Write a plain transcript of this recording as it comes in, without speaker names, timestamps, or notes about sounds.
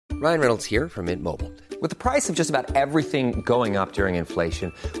Ryan Reynolds here from Mint Mobile. With the price of just about everything going up during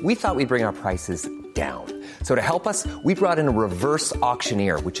inflation, we thought we'd bring our prices down. So to help us, we brought in a reverse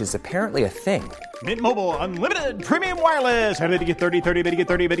auctioneer, which is apparently a thing. Mint Mobile Unlimited Premium Wireless. How to get 30, 30, bit to get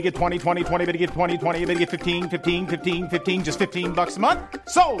 30, bit to get 20, 20, 20, bit to get 20, 20, bit to get 15, 15, 15, 15, just $15 a month?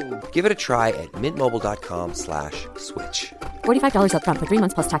 Sold! Give it a try at mintmobile.com/switch. $45 up front for 3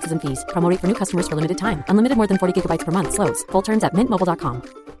 months plus taxes and fees. Promo rate for new customers for limited time. Unlimited more than 40 gigabytes per month. Slows full terms at mintmobile.com.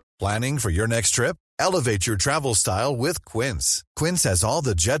 Planning for your next trip? Elevate your travel style with Quince. Quince has all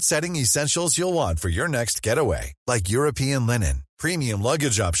the jet-setting essentials you'll want for your next getaway, like European linen, premium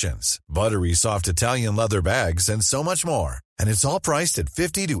luggage options, buttery soft Italian leather bags, and so much more. And it's all priced at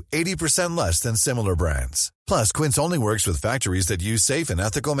 50 to 80% less than similar brands. Plus, Quince only works with factories that use safe and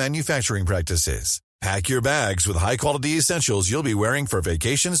ethical manufacturing practices. Pack your bags with high-quality essentials you'll be wearing for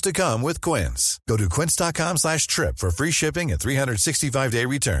vacations to come with Quince. Go to quince.com/trip for free shipping and 365-day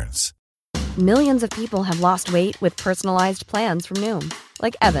returns. Millions of people have lost weight with personalized plans from Noom.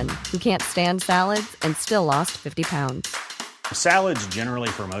 Like Evan, who can't stand salads and still lost 50 pounds. Salads generally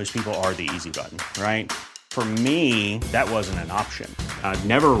for most people are the easy button, right? For me, that wasn't an option. I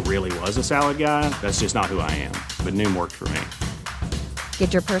never really was a salad guy. That's just not who I am. But Noom worked for me.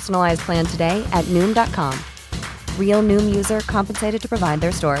 Get your personalized plan today at Noom.com. Real Noom user compensated to provide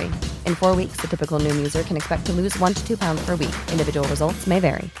their story. In 4 weeks, the typical Noom user can expect to lose 1 to 2 pounds per week. Individual results may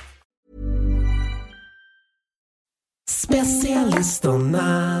vary.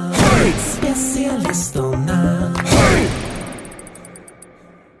 Specialisterna. Specialisterna.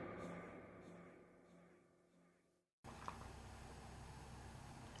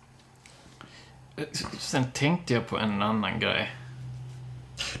 Sen tänkte jag på en annan grej.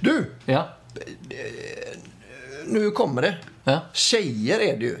 Du, Ja. Nu kommer det. Ja. Tjejer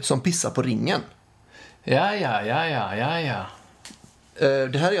är det ju som pissar på ringen. Ja.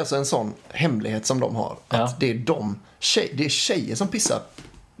 Det här är alltså en sån hemlighet som de har. Ja. Att det är det är tjejer som pissar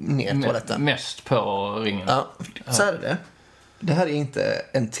ner toaletten. Mest på ringen. Ja, så här är det. Det här är inte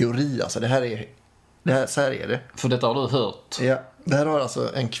en teori, alltså. Så här är det. För detta har du hört. Ja, det här har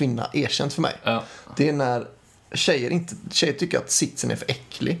alltså en kvinna erkänt för mig. Ja. Det är när tjejer tycker att sitsen är för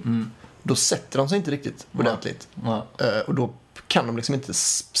äcklig. Då sätter de sig inte riktigt ordentligt. Ja. Och då kan de liksom inte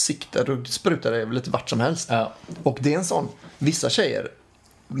sikta. Då sprutar det lite vart som helst. Ja. Och det är en sån, vissa tjejer,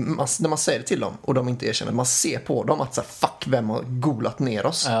 när man säger det till dem och de inte erkänner, man ser på dem att så här, fuck, vem har golat ner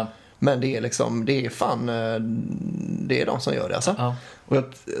oss. Ja. Men det är liksom, det är fan, det är de som gör det alltså. Ja. Och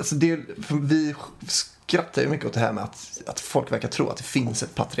alltså vi skrattar ju mycket åt det här med att folk verkar tro att det finns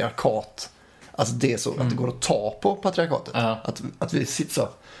ett patriarkat. Alltså det är så att det går att ta på patriarkatet. Ja. Att vi sitter så.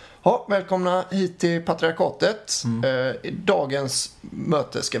 Ja, välkomna hit till patriarkatet. I dagens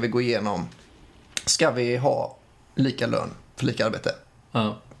möte ska vi gå igenom, ska vi ha lika lön för lika arbete?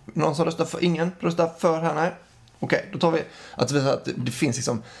 Ja. Någon som röstar för? Ingen röstar för här? Nej. Okej, då tar vi att det finns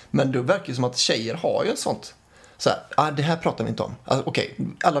liksom, men det verkar ju som att tjejer har ju ett sånt. Så här, det här pratar vi inte om. Alltså, okej,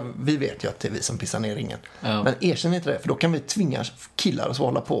 vi vet ju att det är vi som pissar ner ringen. Ja. Men erkänn inte det, för då kan vi tvinga killar att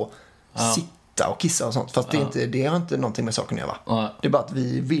hålla på sitta och kissa och sånt. Fast det har inte någonting med saken att göra. Ja. Det är bara att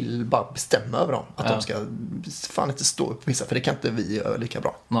vi vill bara bestämma över dem. Att de ska fan inte stå upp och pissa, för det kan inte vi göra lika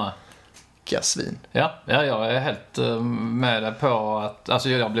bra. Nej. Svin. Ja, jag är helt med dig på att, alltså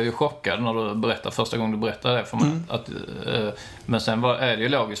jag blev ju chockad när du berättade första gången du berättade det för mig. Men sen är det ju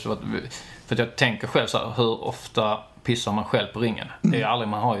logiskt för att jag tänker själv så här, hur ofta pissar man själv på ringen? Det är ju aldrig,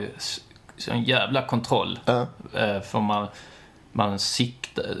 man har ju en jävla kontroll. För man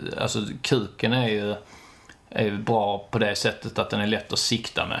siktar, alltså kuken är ju bra på det sättet att den är lätt att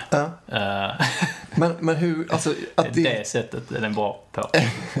sikta med. Men hur, alltså att det sättet är den bra på.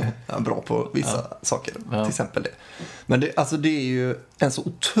 Bra på vissa saker, till exempel det. Men det är ju en så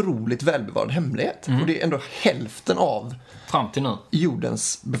otroligt välbevarad hemlighet. Och det är ändå hälften av fram till nu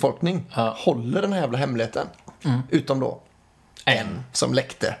jordens befolkning håller den här jävla hemligheten. Utom då en som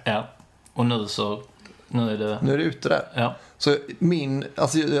läckte. Ja. Och nu är det ute där. Ja. Så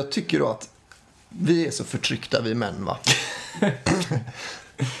jag tycker då att vi är så förtryckta, vi män, va?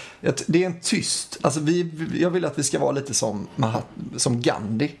 Det är en tyst, alltså jag vill att vi ska vara lite som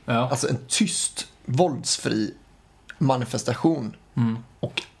Gandhi. Ja. Alltså en tyst, våldsfri manifestation.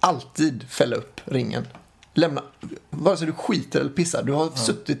 Och alltid fälla upp ringen. Lämna, vare sig du skiter eller pissar, du har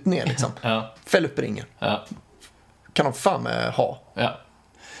suttit ner liksom. Fäll upp ringen. Kan de fan ha.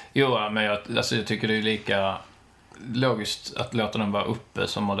 Jo, men jag tycker det är lika logiskt att låta den vara uppe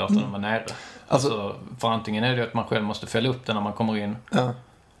som att låta den vara nere. Alltså, för antingen är det att man själv måste fälla upp den när man kommer in.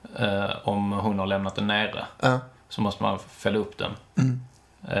 Om hon har lämnat den nere. Så måste man fälla upp den.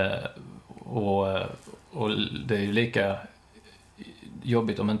 Och det är ju lika,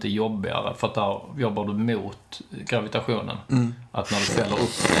 jobbigt om inte jobbigare, för att där jobbar du mot gravitationen. Att när du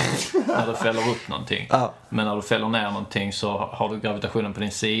fäller upp någonting. Men när du fäller ner någonting så har du gravitationen på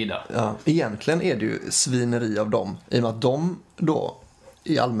din sida. Ja. Egentligen är det ju svineri av dem, i och med att de då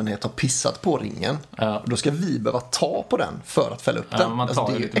i allmänhet har pissat på ringen. Då ska vi behöva ta på den för att fälla upp den. Man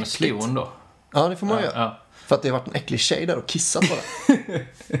tar det lite med skon då. Ja, det får man göra. För att det har varit en äcklig tjej där och kissat på den.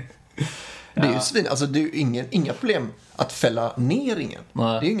 Det är ju svin. Alltså det är ju inga problem att fälla ner ringen. Det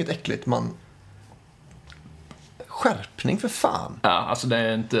är ju inget äckligt. Skärpning för fan. Ja, alltså det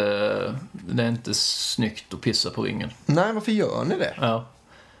är inte snyggt att pissa på ringen. Nej, varför gör ni det? Ja,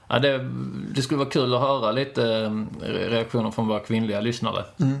 det skulle vara kul att höra lite reaktioner från våra kvinnliga lyssnare.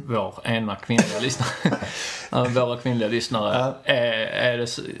 Vår ena kvinnliga lyssnare. Våra kvinnliga lyssnare.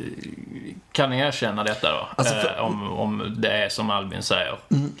 Kan ni erkänna detta då? Alltså om det är som Albin säger.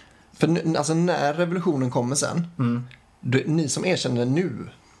 För alltså, när revolutionen kommer sen, ni som erkänner nu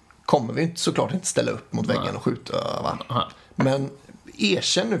kommer vi såklart inte ställa upp mot väggen och skjuta, va? Men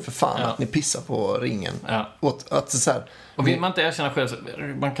erkänn nu för fan att ni pissar på ringen. Så här, och vill man inte erkänna själv,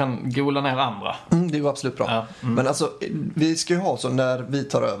 man kan gola ner andra. Det är ju absolut bra. Men alltså, vi ska ju ha så när vi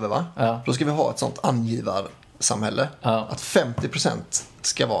tar över, va? Då ska vi ha ett sånt angivarsamhälle. Att 50%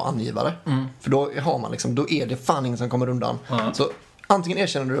 ska vara angivare. För då har man liksom, då är det fan ingen som kommer undan. Så antingen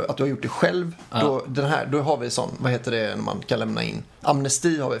erkänner du att du har gjort det själv. Då har vi sån, vad heter det när man kan lämna in?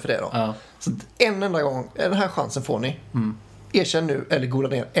 Amnesti har vi för det då. Så en enda gång, den här chansen får ni. Erkänn nu eller gola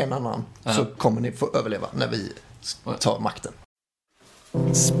ner en annan, så kommer ni få överleva när vi tar makten.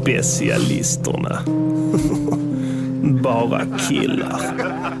 Specialisterna. Bara killar.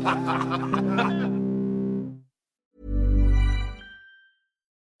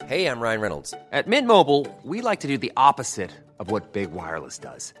 Hey, I'm Ryan Reynolds. At Mint Mobile, we like to do the opposite of what Big Wireless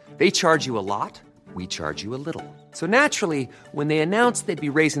does. They charge you a lot, we charge you a little. So naturally, when they announced they'd be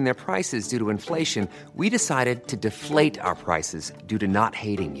raising their prices due to inflation, we decided to deflate our prices due to not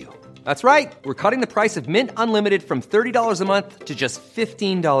hating you. That's right. We're cutting the price of Mint Unlimited from $30 a month to just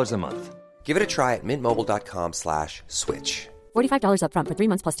 $15 a month. Give it a try at mintmobile.com/switch. $45 up front for 3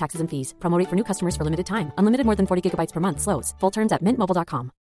 months plus taxes and fees. Promo rate for new customers for limited time. Unlimited more than 40 gigabytes per month. Slows full terms at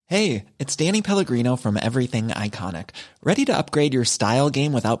mintmobile.com. Hey, it's Danny Pellegrino from Everything Iconic. Ready to upgrade your style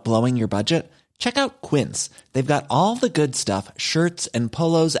game without blowing your budget? Check out Quince. They've got all the good stuff, shirts and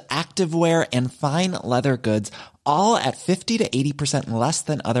polos, activewear and fine leather goods, all at 50 to 80% less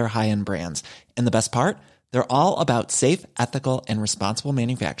than other high-end brands. And the best part? They're all about safe, ethical, and responsible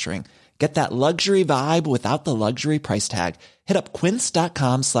manufacturing. Get that luxury vibe without the luxury price tag. Hit up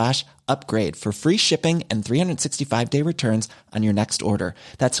quince.com/upgrade for free shipping and 365-day returns on your next order.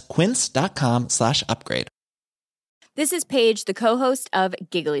 That's quince.com/upgrade. This is Paige, the co-host of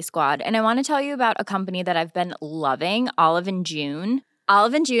Giggly Squad, and I want to tell you about a company that I've been loving, Olive & June.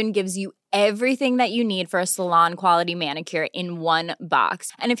 Olive & June gives you everything that you need for a salon-quality manicure in one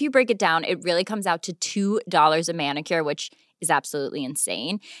box. And if you break it down, it really comes out to $2 a manicure, which is absolutely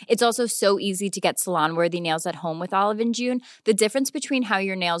insane. It's also so easy to get salon-worthy nails at home with Olive & June. The difference between how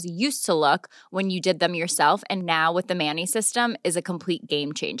your nails used to look when you did them yourself and now with the Mani system is a complete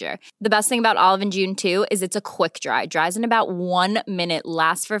game changer. The best thing about Olive & June, too, is it's a quick dry. Dries in about 1 minute,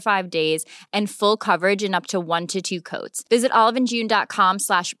 lasts for 5 days, and full coverage in up to 1 to 2 coats. Visit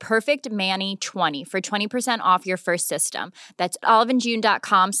oliveandjune.com/perfectmani20 for 20% off your first system. That's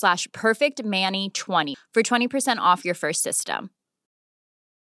oliveandjune.com/perfectmani20 for 20% off your first system.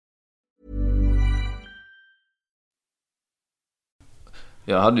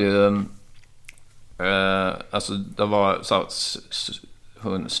 Jag hade ju alltså det var så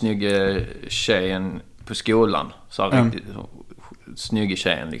hon snygga tjejen på skolan, så riktigt snygga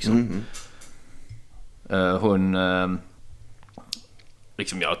tjejen liksom. Hon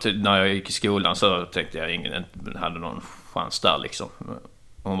liksom när jag gick i skolan så tänkte jag ingen hade någon chans där liksom.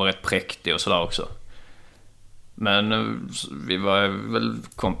 Hon var rätt präktig och sådär också. Men vi var väl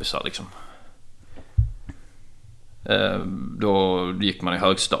kompisar liksom. Då gick man i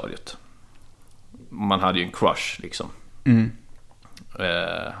högstadiet. Man hade ju en crush liksom.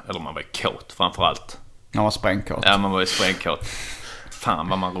 Eller man var kåt framförallt. Man var sprängkåt. Ja, man var ju sprängkåt. Fan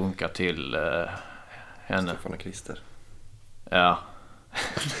vad man runkar till henne. Stefan och Christer. Ja.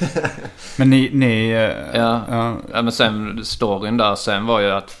 Men ni ja, men sen storyn där sen var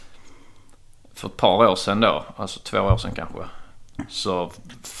ju att för ett par år sedan då, alltså 2 år sedan kanske, så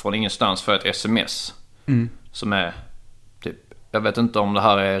från ingenstans får jag ett sms som är typ, jag vet inte om det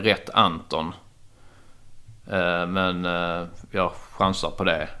här är rätt Anton, men jag chansar på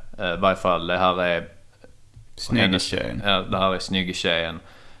det. I varje fall det här är snygga tjejen. Ja, det här är snygga tjejen.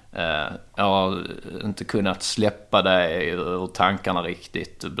 Jag har inte kunnat släppa det ur tankarna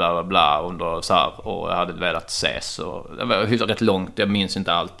riktigt, bla bla bla, under så här, och jag hade velat ses, och det var rätt långt, jag minns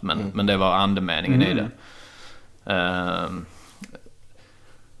inte allt, men det var andemeningen i det.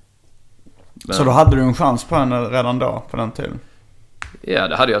 Så då hade du en chans på henne redan då, på den tiden? Ja,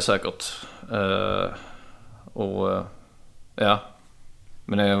 det hade jag säkert. Ja,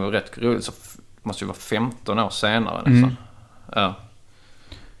 men det är rätt roligt, så måste ju vara 15 år senare nästan. Ja.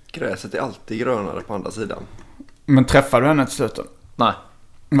 Gräset är alltid grönare på andra sidan. Men träffade du henne till slutet? Nej.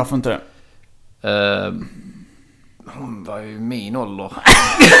 Varför inte det? Hon var ju min ålder.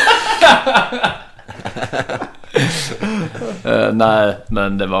 Nej,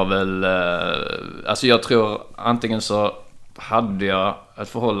 men det var väl... alltså jag tror antingen så hade jag ett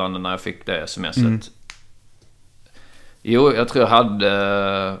förhållande när jag fick det smset. Jo, jag tror jag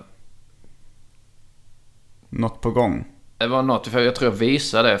hade... något på gång. Det var något, för jag tror jag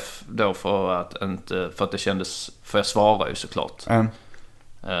visade det då för att det kändes, för jag svarade ju såklart.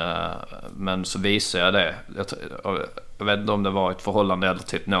 Men så visade jag det. Jag vet inte om det var ett förhållande eller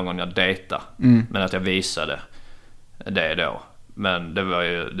typ någon jag dejtade. Men att jag visade det då. Men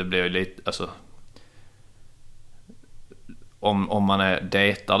det blev ju lite, alltså, om man är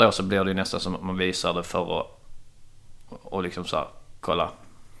dejtar då, så blir det ju nästan som att man visar det för att och liksom så här, kolla.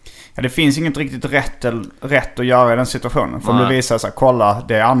 Ja, det finns inget riktigt rätt att göra i den situationen. För om du visar så här, kolla,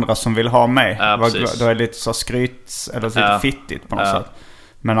 det är andra som vill ha mig. Ja, då är det lite så skryt, eller lite fittigt på något sätt.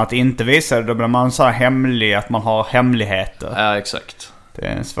 Men att inte visa det, då blir man så här hemlig, att man har hemligheter. Ja, exakt. Det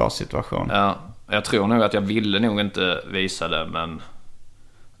är en svår situation. Ja, jag tror nog att jag ville nog inte visa det, men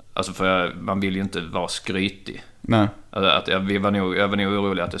alltså för man vill ju inte vara skrytig. Nej. Alltså att jag var nog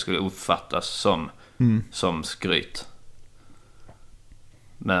orolig att det skulle uppfattas som skryt.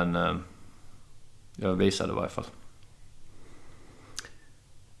 Men jag visade i varje fall.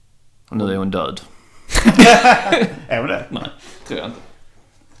 Och nu är hon död. Är hon det? Nej, tror jag inte.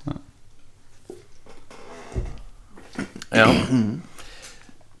 Ja.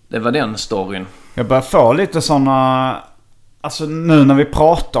 Det var den storyn. Jag börjar få lite såna... Alltså nu när vi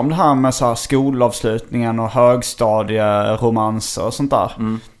pratar om det här med så här skolavslutningen och högstadieromanser och sånt där.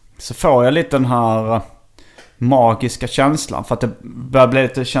 Så får jag lite den här magiska känslan. För att det börjar bli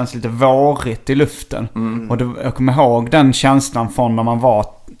lite, känns lite vårigt i luften. Och jag kommer ihåg den känslan från när man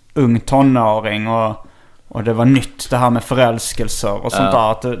var ung tonåring. Och det var nytt det här med förälskelser och sånt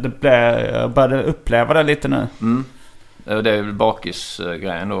där. Att jag började uppleva det lite nu. Det är väl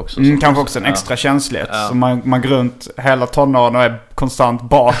bakisgrejen då också. Kanske också en extra känslighet. Så man går runt hela tonåren och är konstant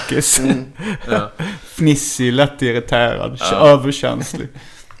bakis. Fnissig, lätt irriterad, överkänslig.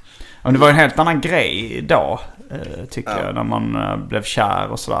 Men det var en helt annan grej då, tycker jag, när man blev kär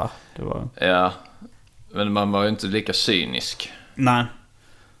och sådär. Det var... Ja, men man var ju inte lika cynisk. Nej.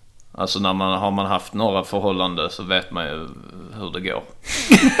 Alltså har man haft några förhållanden så vet man ju hur det går.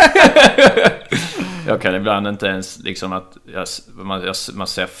 Jag kan ibland inte ens liksom att man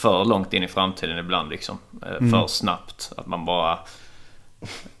ser för långt in i framtiden ibland liksom. För snabbt. Att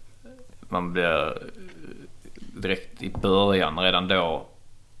man blir direkt i början, redan då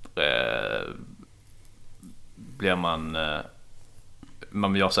blir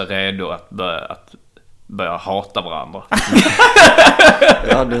man gör sig redo att börja hata varandra.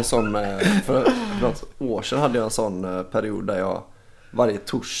 Jag hade en sån, för något år sedan hade jag en sån period där jag varje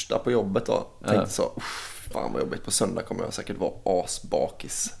torsdag på jobbet då tänkte så, fan vad jobbigt, på söndag kommer jag säkert vara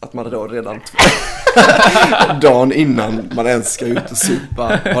asbakis. Att man då redan dagen innan man ens ska ut och supa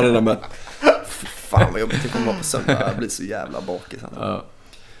har det där med, fan vad jobbigt, det kommer vara på söndag, jag blir så jävla bakis.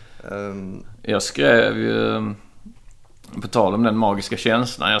 Jag skrev ju, på tal om den magiska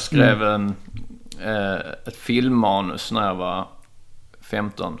känslan, jag skrev ett filmmanus när jag var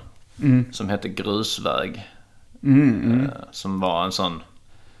 15 som hette Grusväg, som var en sån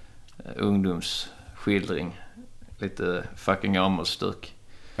ungdomsskildring, lite fucking gammalstuk.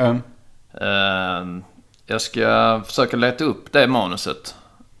 Jag ska försöka leta upp det manuset.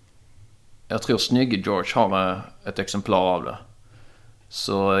 Jag tror Snygge George har ett exemplar av det.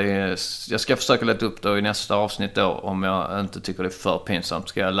 Så jag ska försöka leta upp det i nästa avsnitt då. Om jag inte tycker det är för pinsamt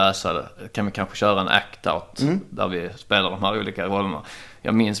ska jag läsa det. Kan vi kanske köra en act-out där vi spelar de här olika rollerna.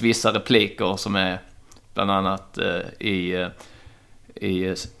 Jag minns vissa repliker som är bland annat i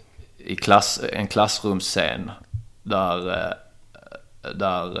en klassrumsscen där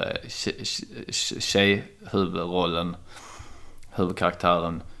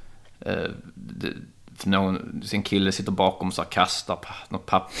huvudkaraktären sin kille sitter bakom så kastar något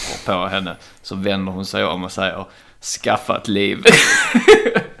papper på henne, så vänder hon sig om och säger skaffa ett liv.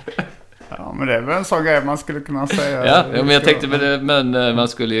 Ja, men det är väl en sån grej man skulle kunna säga. Ja, men jag tänkte men man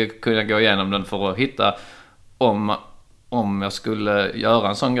skulle ju kunna gå igenom den för att hitta om jag skulle göra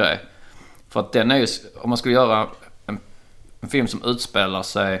en sån grej. För att den är ju, om man skulle göra en film som utspelar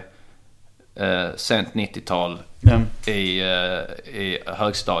sig sent 90-tal i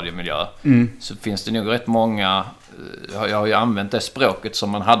högstadiemiljö, så finns det nog rätt många, jag har ju använt det språket som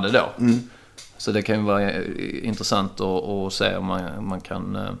man hade då. Så det kan ju vara intressant att se om man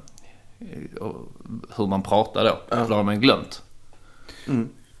kan hur man pratar då. För då har man glömt.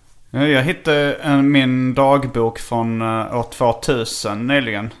 Jag hittade min dagbok från år 2000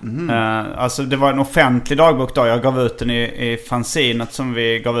 nyligen. Alltså det var en offentlig dagbok då. Jag gav ut den i fanzinet som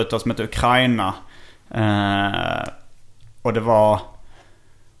vi gav ut oss med Ukraina. Och det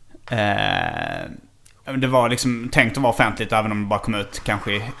var liksom tänkt att vara offentligt även om det bara kom ut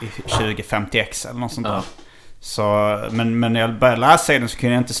kanske i 2050x eller något sånt där. Så, men när jag började läsa den så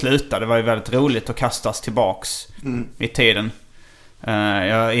kunde jag inte sluta. Det var ju väldigt roligt att kastas tillbaks i tiden.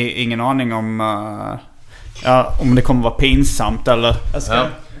 Jag har ingen aning om det kommer vara pinsamt eller... Jag ska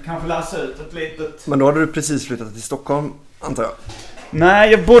kanske läsa ut ett litet... Men då hade du precis flyttat till Stockholm, antar jag?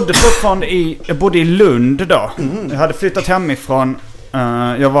 Nej, jag bodde fortfarande i Lund då. Jag hade flyttat hemifrån.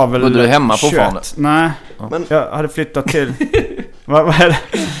 Jag var väl... Bodde du hemma fortfarande? Nej, men... jag hade flyttat till... vad är det?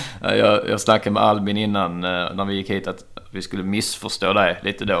 Jag snackade med Albin innan när vi gick hit att vi skulle missförstå dig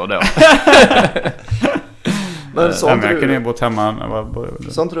lite då och då. Men sa inte jag kunde ju bott hemma.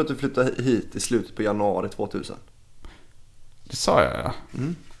 Sa inte du att du flyttade hit i slutet på januari 2000? Det sa jag, ja.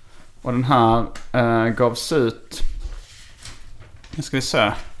 Och den här gavs ut... Nu ska vi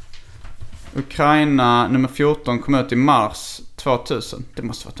se. Ukraina nummer 14 kom ut i mars 2000. Det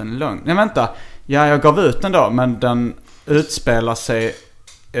måste varit en lögn. Nej, vänta. Ja, jag gav ut den då, men den utspelar sig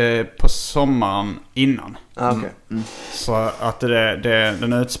på sommaren innan. Okay. Så att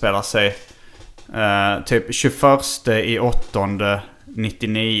den utspelar sig typ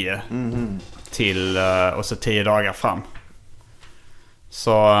 21/8/99 till och så 10 dagar fram.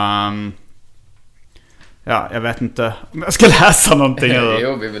 Så jag vet inte om jag ska läsa någonting.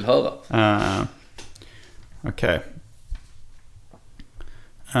 Jo, vi vill höra. Okej.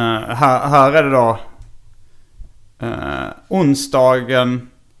 Här är det då onsdagen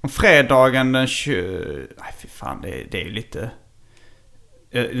och fredagen den 20... Nej, fy fan, det är ju lite...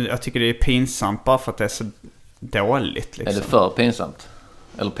 Jag tycker det är pinsamt bara för att det är så dåligt liksom. Är det för pinsamt?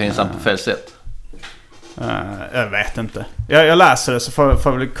 Eller pinsamt på fel sätt? Jag vet inte. Jag läser det så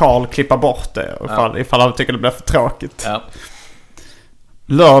får väl Carl klippa bort det ifall han tycker det blir för tråkigt. Ja.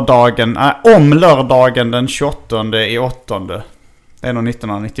 Om lördagen den 28/8. Det är nog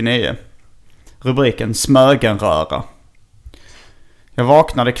 1999. Rubriken Smögenröra. Jag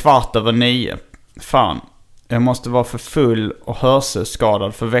vaknade 9:15. Fan, jag måste vara för full och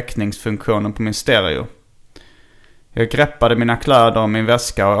hörselskadad för väckningsfunktionen på min stereo. Jag greppade mina kläder och min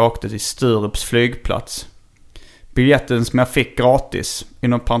väska och åkte till Sturups flygplats. Biljetten som jag fick gratis,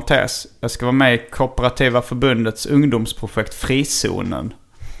 inom parentes, jag ska vara med i Kooperativa förbundets ungdomsprojekt Frizonen.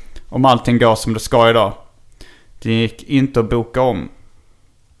 Om allting går som det ska idag. Det gick inte att boka om.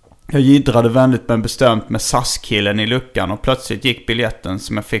 Jag jiddrade vänligt men bestämt med SAS-killen i luckan och plötsligt gick biljetten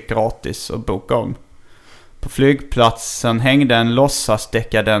som jag fick gratis och boka om. På flygplatsen hängde en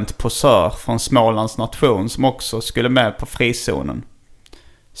låtsasdekadent posör från Smålands nation som också skulle med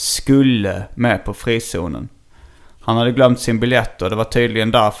på frizonen. Han hade glömt sin biljett och det var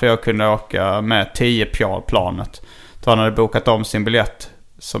tydligen därför jag kunde åka med 10 planet. Då han hade bokat om sin biljett.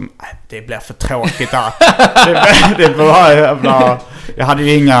 Det blev för tråkigt där. det var jävla... Jag hade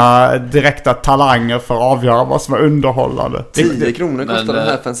ju inga direkta talanger för att avgöra vad som var underhållande. 10 kronor kostade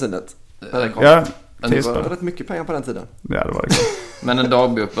det här fanzinet. Ja, det var rätt mycket pengar på den tiden. Ja, det var det. Men en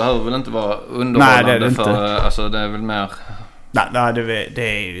dagbok behöver väl inte vara underhållande? Nej, det är det för, inte. Alltså det är väl mer... Nej, det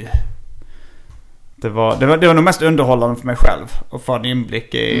är ju... Det var nog mest underhållande för mig själv att få en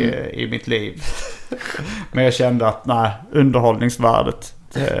inblick i mitt liv. Men jag kände att underhållningsvärdet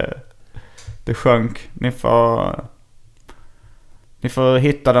det sjönk. Ni får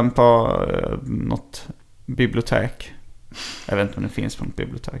hitta den på något bibliotek. Jag vet inte om det finns på något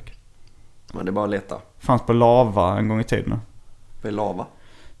bibliotek. Men det är bara att leta. Fanns på Lava en gång i tiden. Vad är Lava?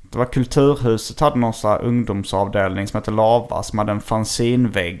 Det var Kulturhuset hade någon sån här ungdomsavdelning som heter Lava som hade en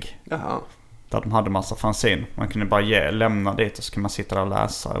fanzinvägg. Jaha. Där de hade massa fanzin. Man kunde bara lämna dit och så kan man sitta där och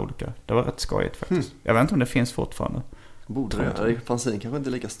läsa olika. Det var rätt skojigt faktiskt. Jag vet inte om det finns fortfarande. Borde det? Fanzin kanske inte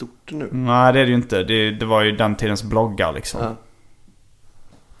är lika stort nu. Nej, det är det ju inte. Det var ju den tidens bloggar liksom. Ja.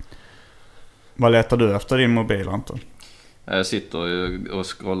 Vad letar du efter din mobil, Anton? Jag sitter ju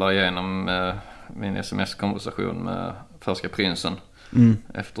och scrollar igenom min sms-konversation med Färska prinsen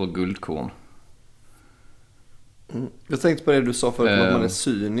efter guldkorn. Jag tänkte på det du sa förut, att man är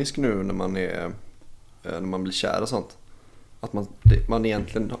cynisk nu när man blir kär och sånt. Att man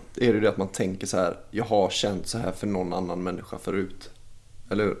egentligen är det att man tänker så här: jag har känt så här för någon annan människa förut.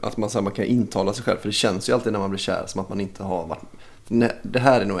 Eller att man kan intala sig själv, för det känns ju alltid när man blir kär som att man inte har varit. Nej, det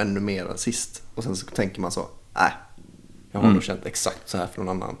här är nog ännu mer sist. Och sen så tänker man så: nej, jag har nog känt exakt så här för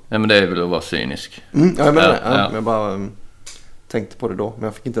någon annan. Ja, men det är väl att vara cynisk. Ja, jag menar det. Ja. Jag bara tänkte på det då, men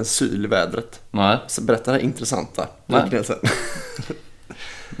jag fick inte en syl i vädret. Nej. Så berätta det intressanta.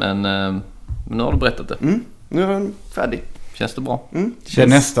 Men nu har du berättat det. Nu är den färdig. Känns det bra? Det är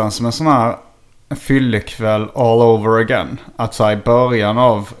nästan som en sån här fyllekväll all over again. Att så här, i början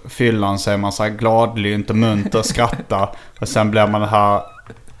av fyllan så är man så här gladlynt och munter, skrattar. Och sen blir man det här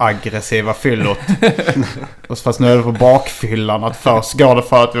aggressiva fyllot. Och fast nu är det på bakfyllan. Att först går det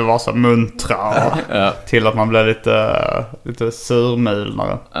för att vi var så muntra. Till att man blir lite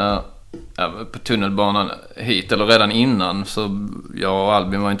surmulnare. På tunnelbanan hit, eller redan innan, så jag och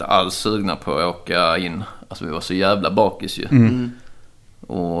Albin var inte alls sugna på att åka in. Alltså vi var så jävla bakis ju.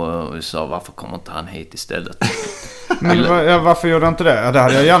 Och vi sa, varför kommer inte han hit istället? Men varför gjorde inte det? Det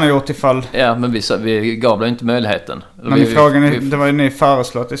hade jag gärna gjort ifall... Ja, men vi gav det inte möjligheten. Men det var ju ni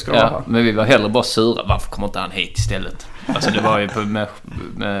föreslog att det skulle vara här. Men vi var hellre bara sura. Varför kommer inte han hit istället? Alltså det var ju med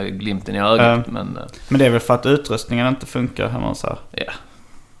glimten i ögat. Men det är väl för att utrustningen inte funkar hemma så här. Ja.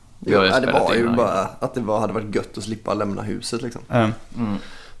 Det var ju bara att det hade varit gött att slippa lämna huset liksom.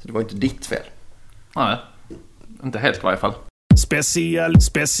 Så det var inte ditt fel. Nej, inte helt i varje fall.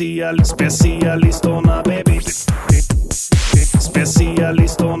 Specialisterna baby.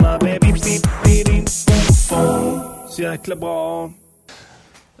 Specialisterna baby. Så jäkla bra.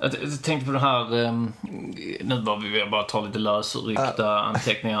 Jag tänkte på det här, nu var vi bara ta lite lösryckta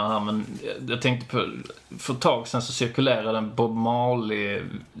anteckningar här, men jag tänkte på, för ett tag sedan så cirkulerade en Bob Marley,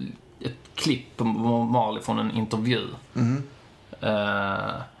 ett klipp på Bob Marley från en intervju.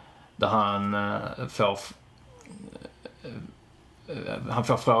 Där han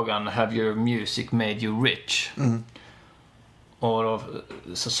får frågan, have your music made you rich? Och då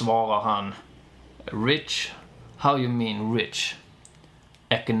så svarar han, rich? How you mean rich?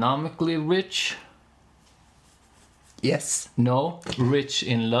 Economically rich? Yes. No. Rich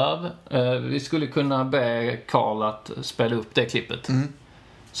in love? Vi skulle kunna be Carl att spela upp det klippet.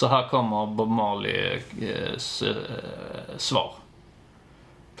 Så här kommer Bob Marleys svar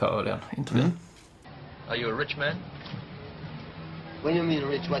på den intervjun. Are you a rich man? When you mean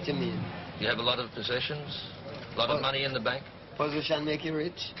rich, what you mean? You have a lot of possessions? A lot of money in the bank? Position make you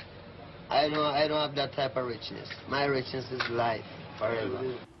rich? I don't have that type of richness. My richness is life,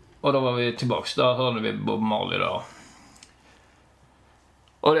 forever. Och då var vi tillbaks. Där hörde vi Bob Marley då.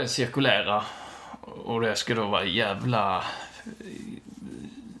 Och det cirkulerar. Och det ska då vara jävla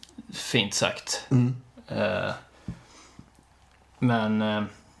fint sagt. Men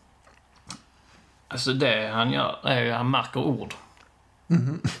alltså det han gör är ju, han märker ord.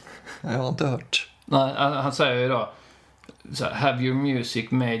 Jag har inte hört. Nej, han säger ju då så här, have your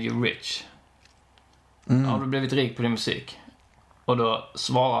music made you rich? Har du blivit rik på din musik? Och då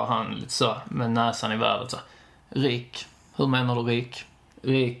svarar han lite så med näsan i vädret så: rik? Hur menar du rik?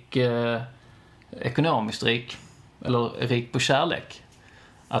 Rik ekonomiskt rik? Eller rik på kärlek?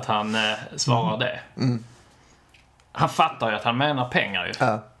 Att han svarar det. Han fattar ju att han menar pengar ju.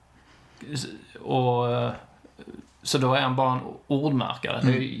 Och så då är han bara en ordmärkare.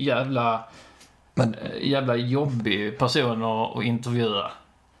 Det är ju jävla jobbig person att intervjua.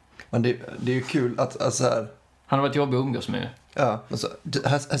 Men det är ju kul att alltså här... Han har varit jobbig att umgås med. Ja, alltså,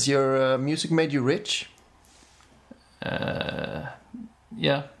 has your music made you rich?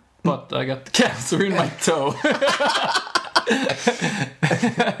 Yeah, but I got cancer in my toe.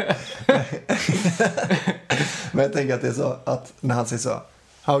 Men jag tänker att det är så att när han säger så,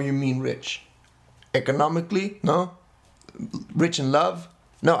 how you mean rich? Economically? No. Rich in love?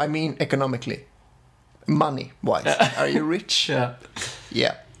 No, I mean economically. Money wise. Are you rich? Yeah.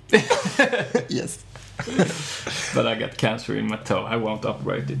 Yes. But I got cancer in my toe. I won't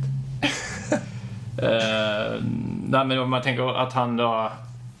operate it. Nej, men om man tänker att han då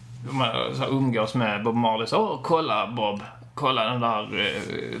så umgås med Bob Marley så, kolla Bob, kolla den där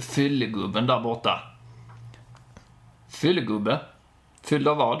fyllegubben där borta. Fyllegubbe? Fylld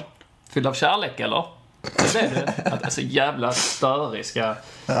av vad? Fylld av kärlek eller? Det är det. Att alltså jävla störig ska...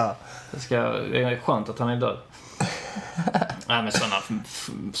 Det är skönt att han är död. Nej, men sådana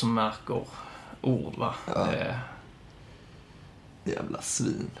som märker ord, va? Jävla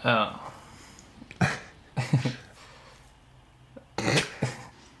svin. Ja.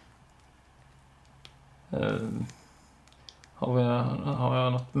 Har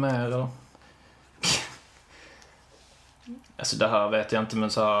jag något mer då? Alltså det här vet jag inte, men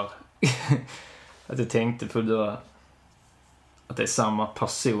så här att jag tänkte på det, att det är samma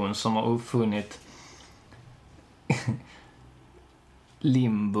person som har uppfunnit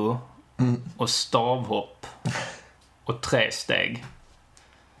limbo och stavhopp och 3-steg.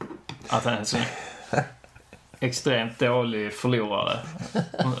 Att han är en så extremt dålig förlorare.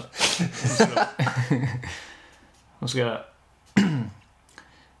 Hon ska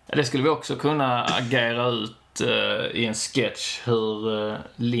det skulle vi också kunna agera ut i en sketch hur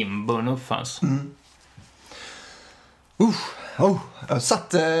limbon uppfanns. Jag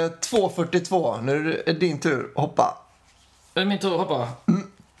satt 2.42. Nu är det din tur att hoppa. Är det min tur att hoppa?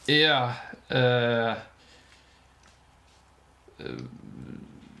 Ja.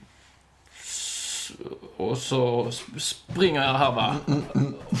 Och så springer jag här, va?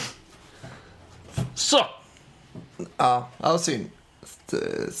 Så! Ja, synd.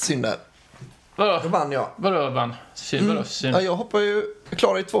 Synd där. Vadå? Då vann jag. Vadå vann? Synd. Ja, jag hoppar ju... Jag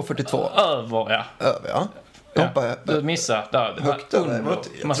klarar ju 2.42. Över, ja. Över, ja. Jag hoppar... Du missar. Där. Högt under.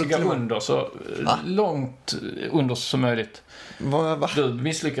 Man ska gå under så långt under som möjligt. Va? Du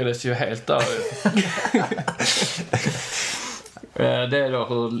misslyckades ju helt där. Det är då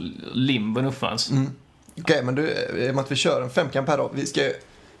hur limbon uppfanns. Okej, men du, i och med att vi kör en 5-kamp här då. Vi ska...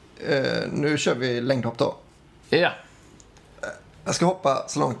 nu kör vi längdhopp då. Ja. Jag ska hoppa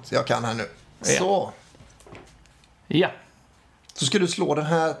så långt jag kan här nu. Ja. Så. Ja. Så ska du slå den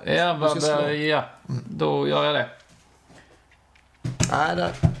här. Ja, då gör jag det. Nej,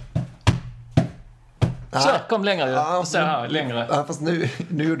 där. Så, kom längre. Ja, så här, längre. Ja, fast nu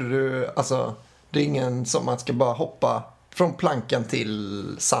gjorde du... Alltså, det är ingen som man ska bara hoppa från plankan till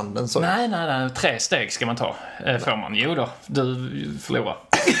sanden. Så. Nej. 3 steg ska man ta. Får man. Jo då, du förlorar.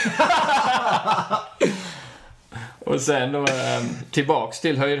 Och sen då tillbaks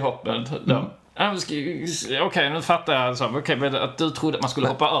till höjdhoppen då. Okej, nu fattar jag alltså. Att du trodde att man skulle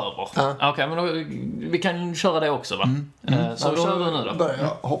hoppa över. Okej, men då, vi kan köra det också, va? Så då kör vi nu då. Börjar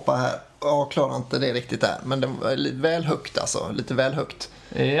jag hoppa här. Jag klarar inte det riktigt där. Men det var lite väl högt alltså. Lite väl högt.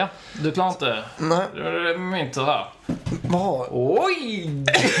 Ja, du klarar inte. Nej. Det är min tur här. Vad? Oj!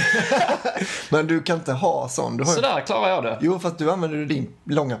 Men du kan inte ha sån. Du har så där klarar jag det. Jo, fast du använder din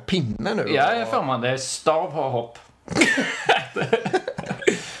långa pinne nu. Ja, jag får man. Det är stavhopp.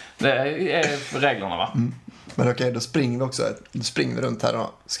 Det är reglerna, va? Men okej, då springer vi också. Då springer vi runt här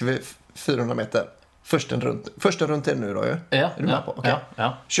då. Ska vi 400 meter. Första runt är nu då ju. Ja. Är du med på? Okej.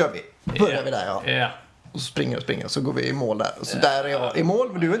 Ja. Kör vi. Börjar vi där, ja. Och så springer. Så går vi i mål där. Och så där är jag i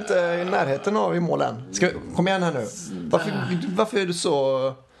mål. Men du är inte i närheten av i mål än. Kom igen här nu. Varför är du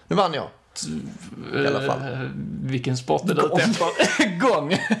så... Nu vann jag. I alla fall. Vilken sport är du ute efter?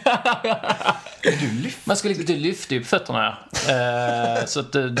 Gång. Man skulle inte lyfta upp fötterna. Så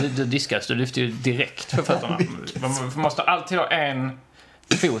att du diskas. Du lyfter ju direkt på fötterna. Man måste alltid ha en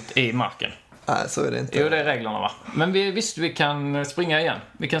fot i marken. Nej, så är det inte. Jo, det är reglerna, va? Men vi kan springa igen.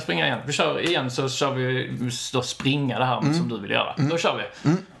 Vi kör igen, så kör vi då springa det här som du vill göra. Då kör vi.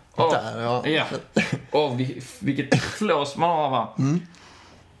 Där, ja. Vilket flås man har, va?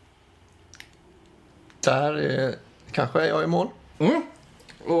 Där är... Kanske är jag i mål.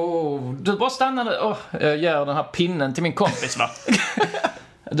 Du bara stannade. Jag ger den här pinnen till min kompis, va?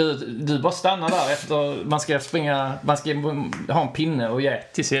 Du bara stannar där efter man ska springa. Man ska ha en pinne och ge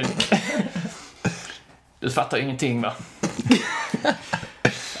till sin. Du fattar ingenting, va?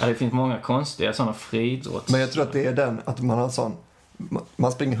 Det finns många konstiga sådana friidrott. Men jag tror att det är den att man har sån.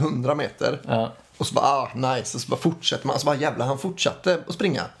 Man springer 100 meter. Ja. Och så bara, nice. Och så bara fortsätter man. Och så bara, jävlar, han fortsatte att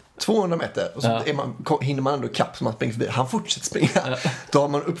springa 200 meter. Och så hinner man ändå kapp som man springer förbi. Han fortsätter springa. Ja. Då har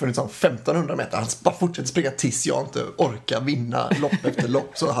man uppfunnit sån 1500 meter. Han bara fortsätter springa tills jag inte orkar vinna lopp efter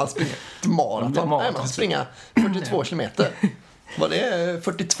lopp. Så han springer ett maraton. Nej, man springa 42 kilometer. Var det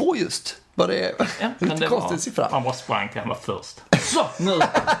 42 just? Var det lite konstig siffra? Han bara sprang till han var först. Så, nu!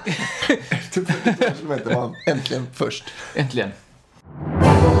 42 kilometer var han äntligen först. Äntligen.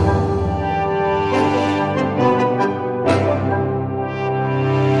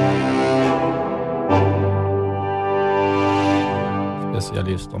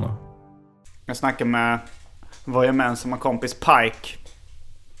 Specialisterna. Jag snackade med vår gemensamma kompis Pike.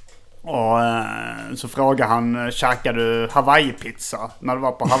 Och så frågade han, käkade du Hawaii-pizza när du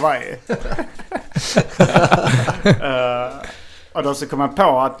var på Hawaii? Och då så kom jag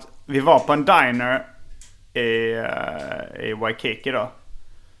på att vi var på en diner i Waikiki då.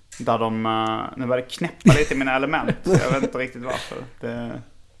 Där de, nu var det knäppa lite i mina element. Jag vet inte riktigt varför.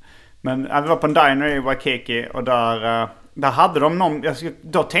 Men vi var på en diner i Waikiki och där hade de någon,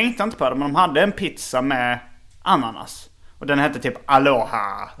 då tänkte jag inte på det, men de hade en pizza med ananas. Och den hette typ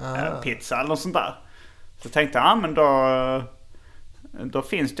Aloha pizza eller något sånt där. Så tänkte jag, men då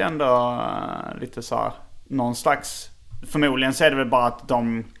finns det ändå lite så här, någon slags, förmodligen så är det väl bara att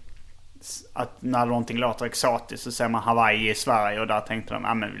när någonting låter exotiskt så säger man Hawaii i Sverige, och där tänkte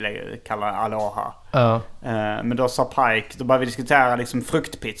de, men vi kallar det Aloha. Men då sa Pike, då började vi diskutera liksom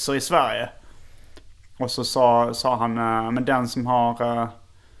fruktpizzor i Sverige. Och så sa han, men den som har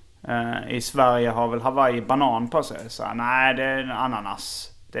i Sverige har väl Hawaii banan på sig. Så nej, det är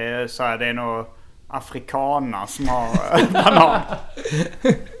ananas. Det är nog afrikaner som har banan.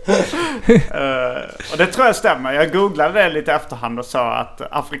 Och det tror jag stämmer. Jag googlade det lite efterhand och sa att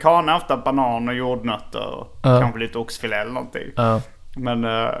afrikaner har ofta banan och jordnötter och kanske lite oxfilé eller någonting. Men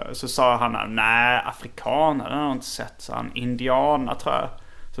så sa han, nej, afrikaner det har jag inte sett. Så han, indianer tror jag.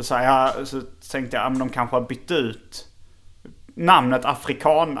 Så tänkte jag, men de kanske har bytt ut namnet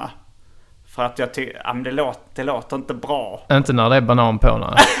afrikaner. För att jag tycker, men det låter inte bra. Inte när det är banan på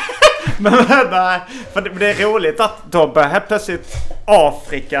när. Men nej, för det är roligt att då börjar plötsligt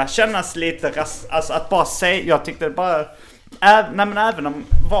Afrika kännas lite alltså att bara säga, jag tyckte det bara men även om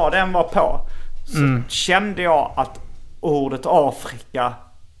vad det än var på så kände jag att ordet Afrika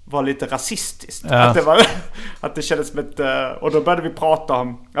var lite rasistiskt. Att det kändes som ett, och då började vi prata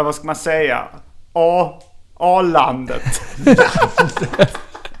om, vad ska man säga, A-landet.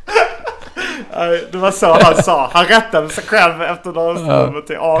 Det var så han sa. Han rättade sig själv efter någon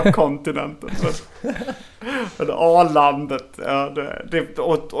till A-kontinenten. A-landet.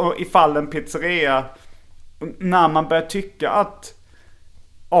 Och ifall en pizzeria, när man börjar tycka att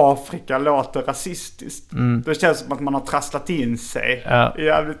Afrika låter rasistiskt, då känns det som att man har trasslat in sig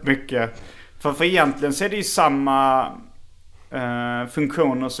jävligt mycket. För egentligen så är det ju samma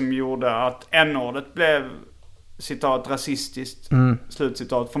funktioner som gjorde att n-ordet blev citat rasistiskt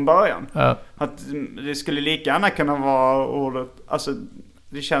slutcitat från början. Att det skulle lika gärna kunna vara ordet, alltså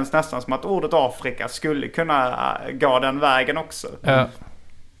det känns nästan som att ordet Afrika skulle kunna gå den vägen också.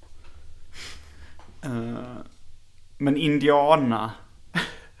 Men indiana,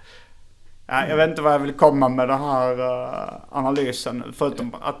 jag vet inte vad jag vill komma med den här analysen,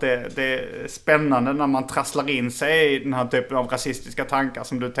 förutom att det är spännande när man trasslar in sig i den här typen av rasistiska tankar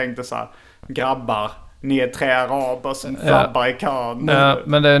som du tänkte så här, grabbar, ni är 3 araber som flabbar i kön.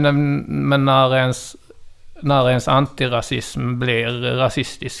 Men när ens antirasism blir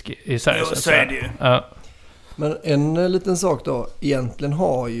rasistisk i sig. Så är det ju. Men en liten sak då. Egentligen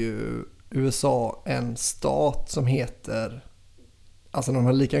har ju USA en stat som heter, alltså de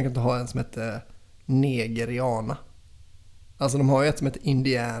har lika enkelt att ha en som heter Nigeriana. Alltså de har ju ett som heter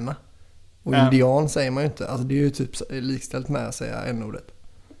Indiana. Och indian säger man ju inte. Alltså det är ju typ likställt med att säga n-ordet.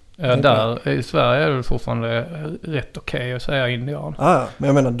 Ja, där i Sverige är det fortfarande rätt okej att säga indian. Men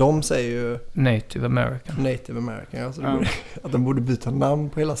jag menar, de säger ju Native American. Alltså att de borde byta namn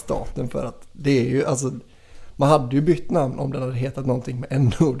på hela staten, för att det är ju, alltså man hade ju bytt namn om den hade hetat någonting med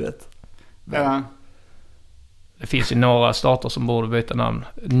n-ordet. Det finns ju några stater som borde byta namn.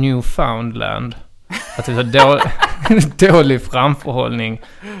 Newfoundland. Att det är dålig framförhållning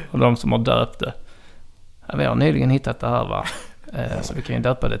av de som har döpt det. Vi har nyligen hittat det här, va? Så vi kan ju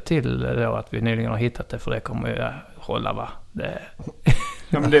döpa det till då att vi nyligen har hittat det, för det kommer ju hålla, va?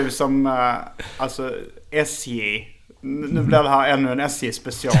 Ja, men det är som alltså SJ. Nu blir det här ännu en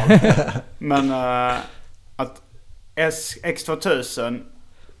SJ-special. Men att X2000,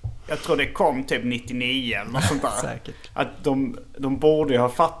 jag tror det kom typ 99 eller något sånt där. Säkert. Att de borde ju ha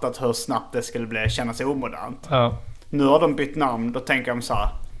fattat hur snabbt det skulle kännas omodernt. Nu har de bytt namn, då tänker de så här,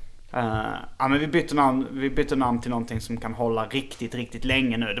 men vi byter namn till någonting som kan hålla riktigt, riktigt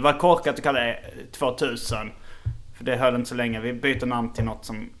länge nu. Det var korkat att kalla det 2000, för det höll inte så länge. Vi byter namn till något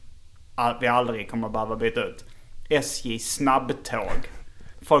som vi aldrig kommer att behöva byta ut. SJ snabbtåg.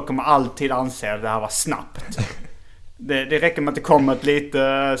 Folk kommer alltid anse att det här var snabbt. Det räcker med att det kommer ett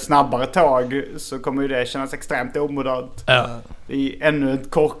lite snabbare tåg, så kommer ju det kännas extremt omodernt. Det är ännu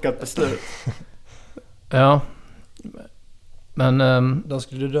ett korkat beslut. Men de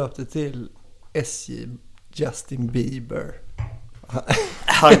skulle döpt det till SJ Justin Bieber.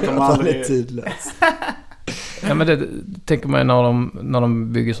 Han är tidlös. Ja, men det tänker man när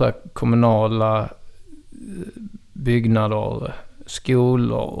de bygger så här kommunala byggnader,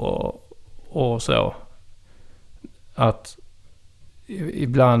 skolor och så. Att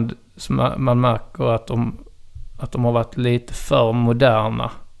ibland man märker att de har varit lite för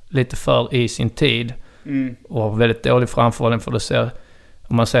moderna, lite för i sin tid. Och har väldigt dålig framförhållning, för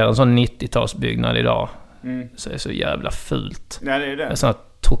om man ser en sån 90-talsbyggnad idag så är det så jävla fult. Ja, det är det. Sådana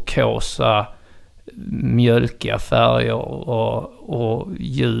turkosa, mjölkiga färger och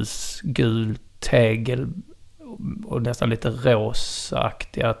ljusgul tegel och nästan lite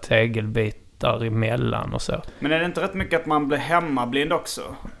rosaaktiga tegelbitar däremellan och så. Men är det inte rätt mycket att man blir hemmablind också?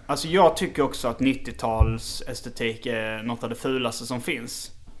 Alltså jag tycker också att 90-tals estetik är något av det fulaste som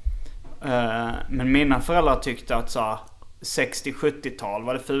finns. Men mina föräldrar tyckte att så 60-70-tal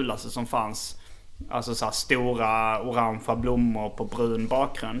var det fulaste som fanns. Alltså så stora orangea blommor på brun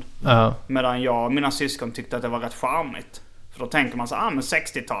bakgrund. Medan jag och mina syskon tyckte att det var rätt charmigt. För då tänker man så men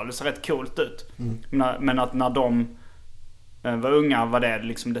 60-tal, det ser rätt coolt ut. Men att när de var unga var det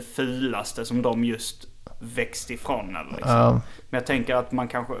liksom det fulaste som de just växte ifrån. Eller liksom. Men jag tänker att man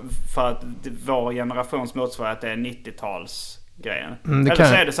kanske, för att vår generations motsvarighet är 90-tals grejen. Eller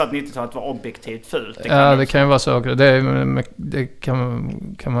så är det så att 90-talet var objektivt fult. Det kan ju vara så. Det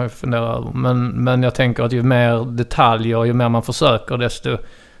kan man ju fundera över. Men jag tänker att ju mer detaljer, ju mer man försöker, desto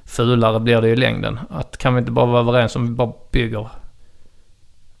fulare blir det i längden. Att kan vi inte bara vara överens om vi bara bygger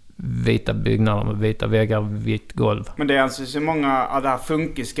vita byggnader med vita väggar, vitt golv. Men det är alltså så många av det här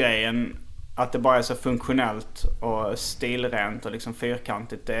funkisgrejen, att det bara är så funktionellt och stilrent och liksom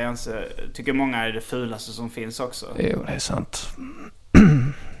fyrkantigt. Det är tycker många är det fulaste som finns också. Jo, det är sant.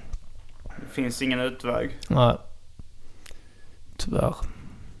 Det finns ingen utväg. Nej. Tyvärr.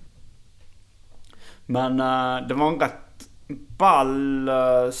 Men det var en rätt ball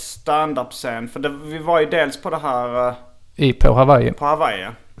stand-up-scen. För vi var ju dels på det här... På Hawaii. På Hawaii.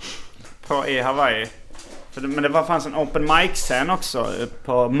 I Hawaii. Men det fanns en open mic-scen också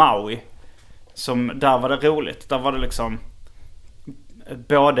på Maui. Där var det roligt. Där var det liksom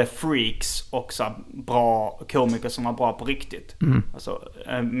både freaks och så bra komiker som var bra på riktigt. Alltså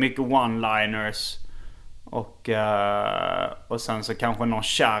mycket one-liners och sen så kanske någon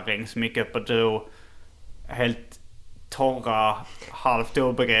kärring som gick upp och drog helt torra, halvt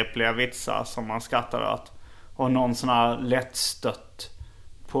obegripliga vitsar som man skrattade åt. Och någon sån här lättstött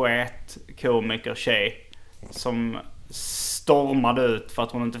poet, komiker, tjej som stormade ut för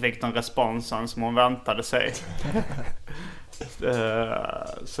att hon inte fick den responsen som hon väntade sig.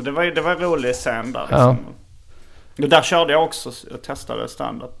 Så det var roligt sen där. Liksom. Ja. Där körde jag också och testade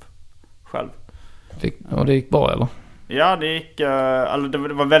stand-up själv. Och det gick bra eller? Ja, det gick... Alltså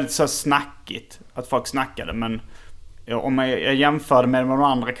det var väldigt så snackigt att folk snackade. Men om jag jämförde med de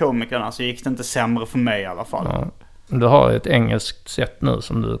andra komikerna så gick det inte sämre för mig i alla fall. Ja. Du har ett engelskt sätt nu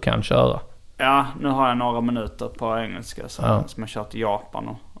som du kan köra. Ja, nu har jag några minuter på engelska som jag kört i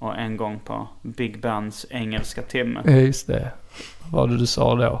Japan och en gång på Big Bens engelska timme. Just det. Vad var det du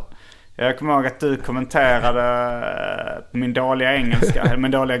sa då? Jag kommer ihåg att du kommenterade min dåliga engelska,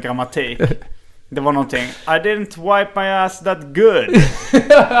 min dåliga grammatik. Det var någonting. I didn't wipe my ass that good.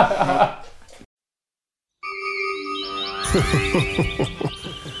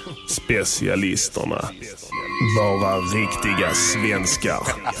 Specialisterna. Bara riktiga svenskar.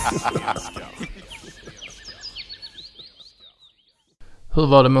 Hur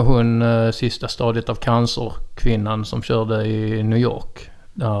var det med hon sista stadiet av cancerkvinnan som körde i New York?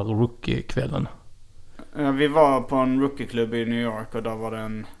 Den här rookie-kvällen. Vi var på en rookie-klubb i New York och där var det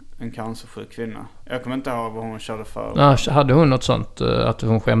en cancersjuk kvinna. Jag kommer inte ihåg vad hon körde för. Hade hon något sånt att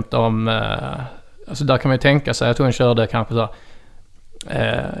hon skämtade om... alltså där kan man ju tänka sig att hon körde kanske så...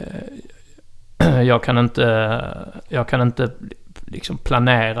 Jag kan inte liksom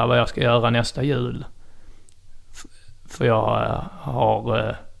planera vad jag ska göra nästa jul. För jag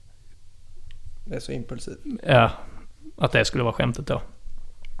har... det är så impulsivt. Ja, att det skulle vara skämtet då.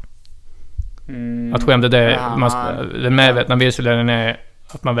 Att skämtet är... Den medvetna visseln är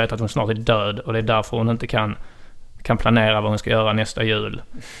att man vet att hon snart är död. Och det är därför hon inte kan planera vad hon ska göra nästa jul.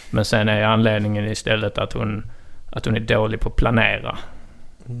 Men sen är anledningen istället att hon är dålig på att planera.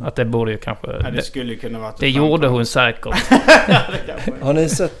 Att det borde ju kanske... Ja, det skulle kunna vara... Det gjorde hon säkert. Har ni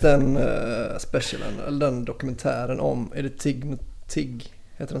sett den specialen, eller den dokumentären om... Är det Tig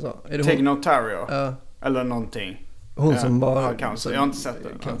heter den så? Är det Tig Notaro? Ja. Eller någonting. Hon som bara... cancer. Jag har inte sett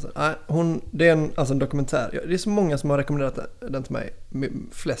den. Nej, det är en dokumentär. Det är så många som har rekommenderat den till mig.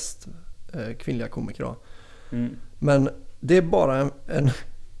 Flest kvinnliga komiker då. Men det är bara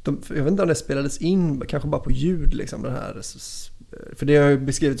jag vet inte om det spelades in, kanske bara på ljud liksom, den här... För det har ju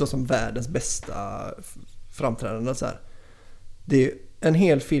beskrivits som världens bästa framträdande så här. Det är en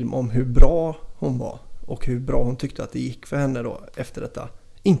hel film om hur bra hon var och hur bra hon tyckte att det gick för henne då efter detta.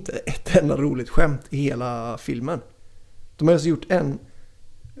 Inte ett enda roligt skämt i hela filmen. De har alltså gjort en...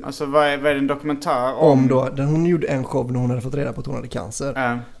 Alltså vad är det en dokumentär om? Då, hon gjorde en show när hon hade fått reda på att hon hade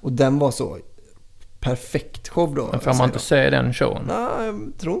cancer. Och den var så perfekt show då. Men får man inte se den showen? Nej,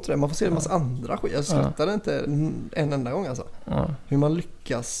 jag tror inte det. Man får se en massa andra skit. Jag slutade inte en enda gång alltså. Hur man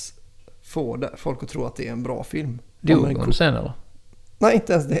lyckas få folk att tro att det är en bra film. Dog hon sen eller? Nej,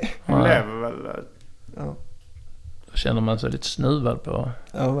 inte ens det. Hon lever väl. Ja. Då känner man sig lite snuvad på.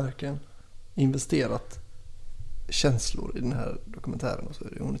 Ja, verkligen. investerat känslor i den här dokumentären och så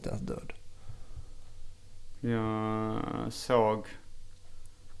är hon inte ens död. Jag såg...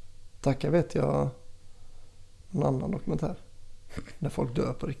 Tackar vet jag en annan dokumentär. När folk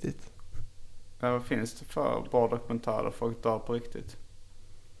dör på riktigt. Ja, vad finns det för bra dokumentärer där folk dör på riktigt?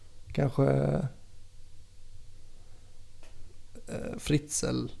 Kanske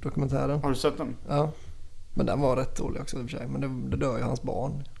Fritzl-dokumentären. Har du sett den? Ja. Men den var rätt dålig också i och för sig. Men det dör ju hans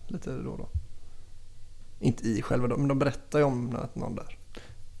barn lite då och då. Inte i själva men de berättar ju om att någon där.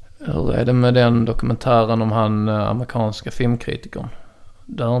 Hur är det med den dokumentären om han amerikanska filmkritikern?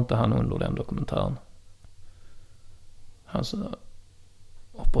 Dör inte han under den dokumentären? Han så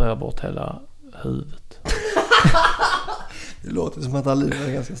opererar bort hela huvudet. Det låter som att han lider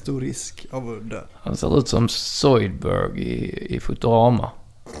en ganska stor risk av att dö. Han ser ut som Zoidberg i Futurama.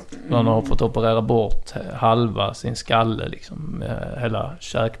 Han har fått operera bort halva sin skalle liksom, med hela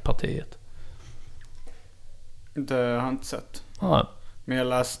käkpartiet. Det har jag inte sett. Ja. Men jag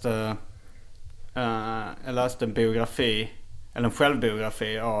läste en biografi, eller en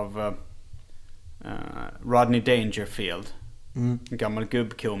självbiografi av Rodney Dangerfield. En gammal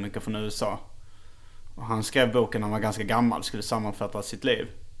gubbkomiker från USA. Och han skrev boken när han var ganska gammal, skulle sammanfatta sitt liv.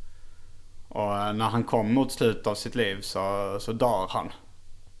 Och när han kom mot slutet av sitt liv så dör han.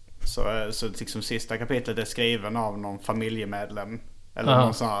 Så liksom sista kapitlet är skriven av någon familjemedlem. Eller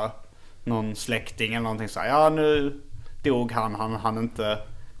någon sån här, någon släkting eller någonting så här. Ja, nu dog han inte...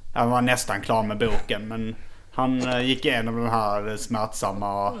 Han var nästan klar med boken, men han gick igenom den här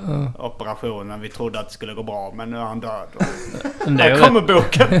smärtsamma operationen. Vi trodde att det skulle gå bra, men nu är han död. Här kommer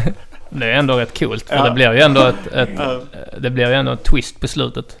boken. Det är ändå rätt coolt, för det blir ju ändå det blir ju ändå en twist på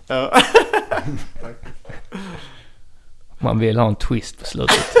slutet. Man vill ha en twist på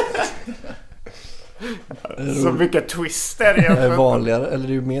slutet. Så mycket twist är det egentligen. Vanligare, eller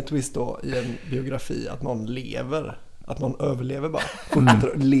det är ju mer twist då i en biografi att någon lever. Att någon överlever bara.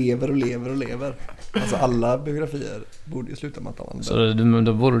 Lever. Alltså alla biografier borde ju sluta med att man dör. Så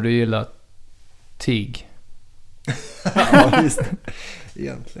då borde du gilla Tig. Ja, visst.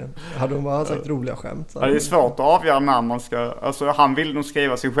 Egentligen. Hade hon bara sagt roliga skämt. Ja, det är svårt att avgöra när man ska... Alltså han vill nog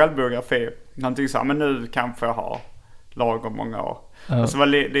skriva sin självbiografi. Han tycker så här, men nu kanske jag har lagom många år. Ja. Så var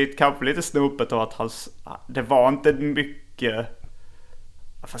det kanske lite snopet av att det var inte mycket...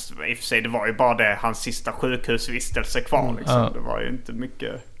 Fast i och för sig, det var ju bara det, hans sista sjukhusvistelse kvar liksom. Det var ju inte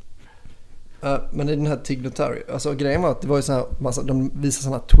mycket... Men i den här Tig Notary, alltså grejen var att det var ju så här massa, de visade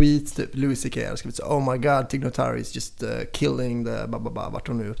såna tweets typ Louis C.K. skulle säga, oh my god, Tig Notary is just killing the vart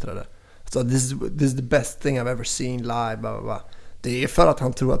hon nu uppträdde. Så this is the best thing I've ever seen live, Det är för att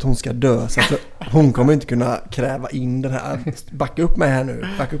han tror att hon ska dö, så att hon kommer inte kunna kräva in den här, backa upp mig här nu,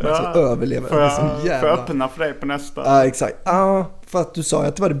 så överlever. Får jag öppna för dig på nästa? Ja, exakt. För att du sa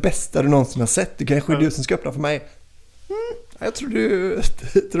att det var det bästa du någonsin har sett. Det kanske är du som ska öppna för mig. Jag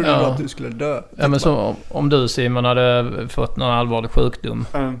trodde att du skulle dö. Ja, men så, om du, Simon, hade fått någon allvarlig sjukdom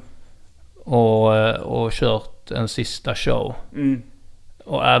och kört en sista show.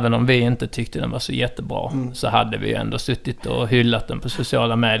 Och även om vi inte tyckte den var så jättebra så hade vi ändå suttit och hyllat den på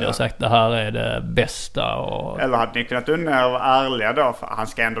sociala medier och sagt det här är det bästa. Eller hade ni kunnat vara ärliga då, för han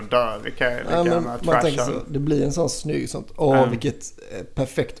ska ändå dö. Man tänker så, det blir en sån snygg sånt. Vilket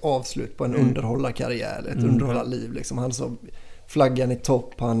perfekt avslut på en underhållarkarriär, ett underhållarliv liksom. Han så flaggan i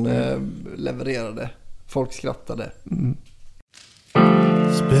topp, han levererade. Folk skrattade.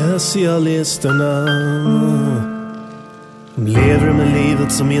 Specialisterna, de lever med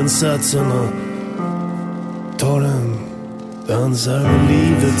livet som insatserna. Tar den, dansar med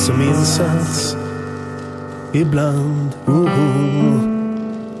livet som insats. Ibland,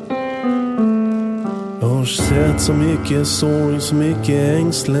 Jag har sett så mycket sorg, så mycket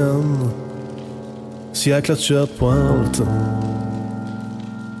ängslan. Så jäkla kött på allt.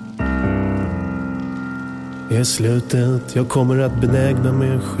 I slutet, jag kommer att benägna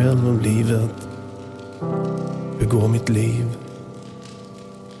mig själv om livet. Hur går mitt liv?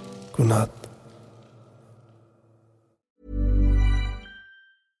 Godnatt.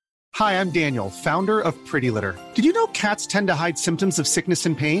 Hi, I'm Daniel, founder of Pretty Litter. Did you know cats tend to hide symptoms of sickness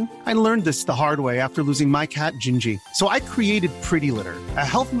and pain? I learned this the hard way after losing my cat, Gingy. So I created Pretty Litter, a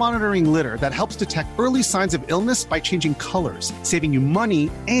health monitoring litter that helps detect early signs of illness by changing colors, saving you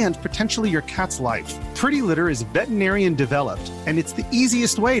money and potentially your cat's life. Pretty Litter is veterinarian developed, and it's the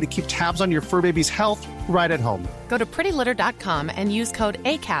easiest way to keep tabs on your fur baby's health right at home. Go to prettylitter.com and use code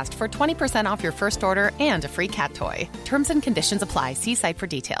ACAST for 20% off your first order and a free cat toy. Terms and conditions apply. See site for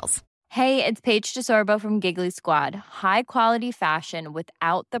details. Hey, it's Paige DeSorbo from Giggly Squad. High quality fashion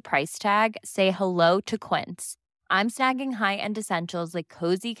without the price tag. Say hello to Quince. I'm snagging high-end essentials like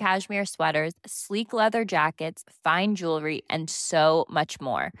cozy cashmere sweaters, sleek leather jackets, fine jewelry, and so much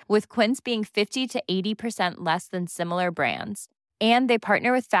more. With Quince being 50 to 80% less than similar brands. And they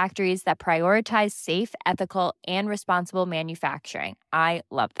partner with factories that prioritize safe, ethical, and responsible manufacturing. I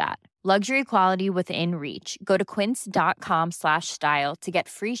love that. Luxury quality within reach. Go to quince.com/style to get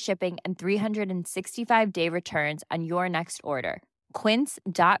free shipping and 365-day returns on your next order.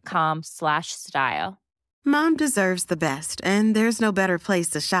 Quince.com/style. Mom deserves the best, and there's no better place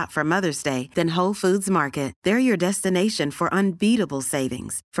to shop for Mother's Day than Whole Foods Market. They're your destination for unbeatable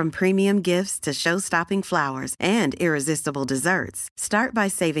savings, from premium gifts to show-stopping flowers and irresistible desserts. Start by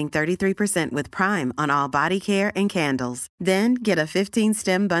saving 33% with Prime on all body care and candles. Then get a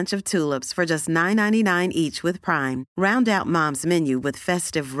 15-stem bunch of tulips for just $9.99 each with Prime. Round out Mom's menu with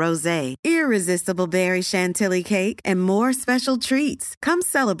festive rosé, irresistible berry chantilly cake, and more special treats. Come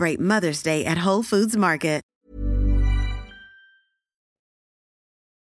celebrate Mother's Day at Whole Foods Market.